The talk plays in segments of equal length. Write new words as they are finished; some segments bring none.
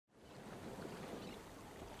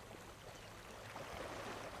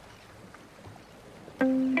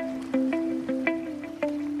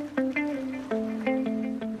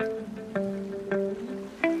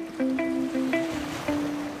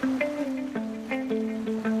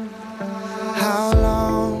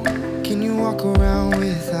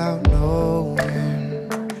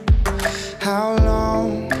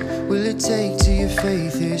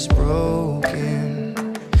is broken.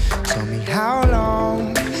 Tell me how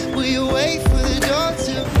long will you wait for the door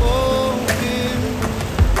to open?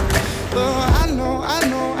 Well,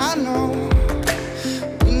 I know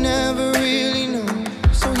we never really know.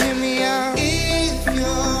 So hear me out. If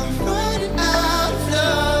you're running out of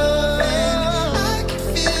love and I can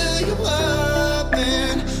fill you up,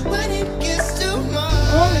 and when it gets too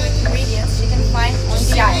much, all the ingredients you can find on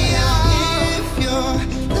the island. if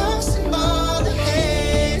you're lost in all the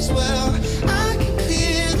haze, well, I can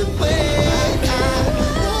clear the way. I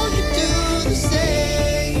know you do the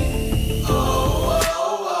same. Oh,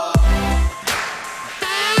 oh, oh.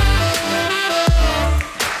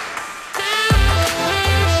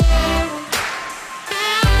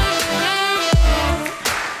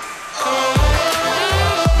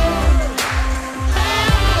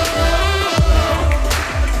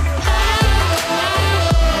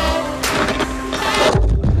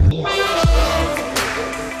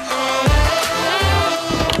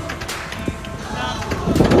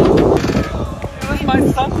 My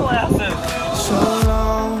sunglasses. So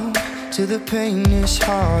long till the pain this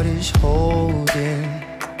heart is holding.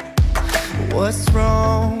 What's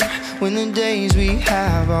wrong when the days we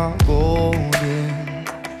have are golden?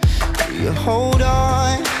 Do you hold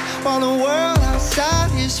on while the world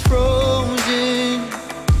outside is frozen?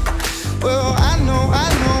 Well, I know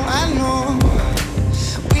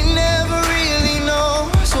we never really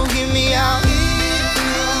know. So hear me out.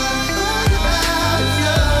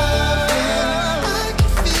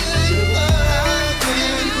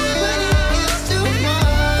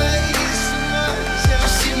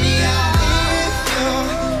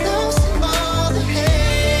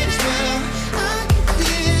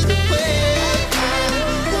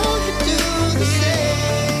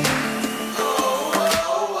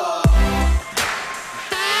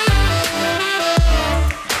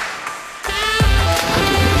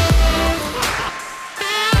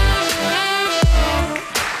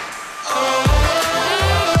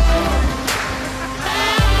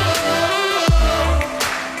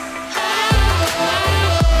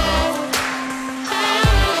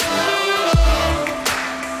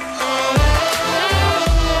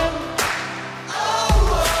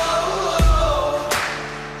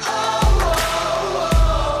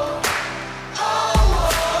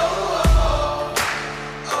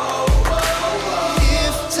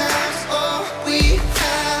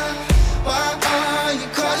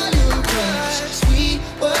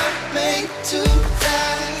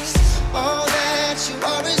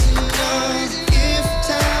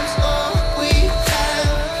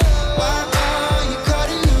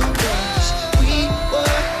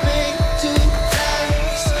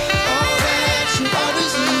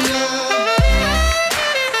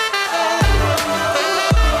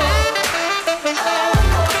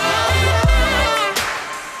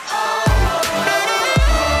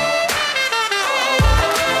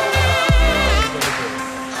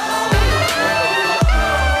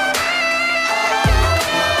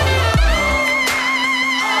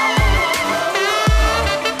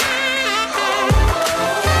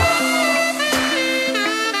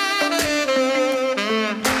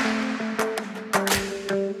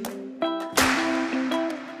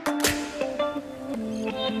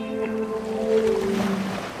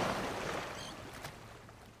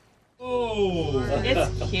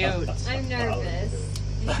 It's cute. I'm nervous.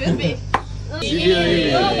 You should be. I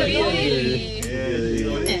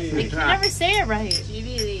can never say it right.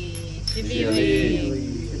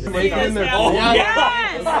 Oh,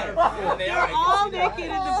 yes! They're all naked in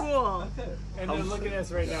the pool. And they're looking at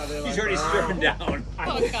us right now. They're like, He's already stripping down.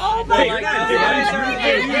 Oh, God. Wait, Oh, you're my not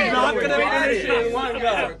God. gonna finish it in one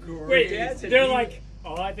go. wait, they're like,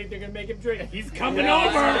 oh, I think they're gonna make him drink. He's coming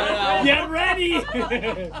over. Get ready.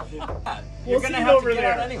 You're gonna have to get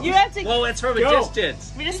out anyway. You have to. Well, it's from a Go.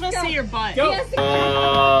 distance. We just want to see your butt. Go.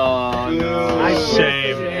 Oh no!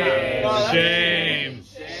 Shame! Shame!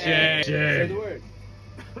 Say Shame! the word.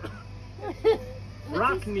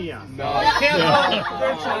 Rachnia. No.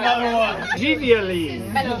 Another one. Givially.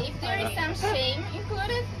 But if there is some shame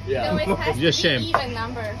included, Yeah. though it has Just to shame. be even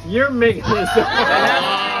number. You're making this up.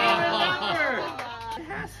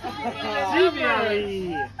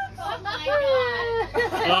 Givially. Oh my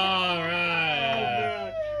God. All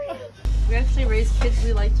right. We actually raise kids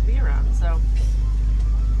we like to be around, so.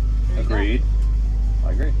 Agreed.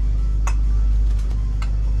 I agree.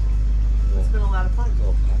 It's been a lot of fun.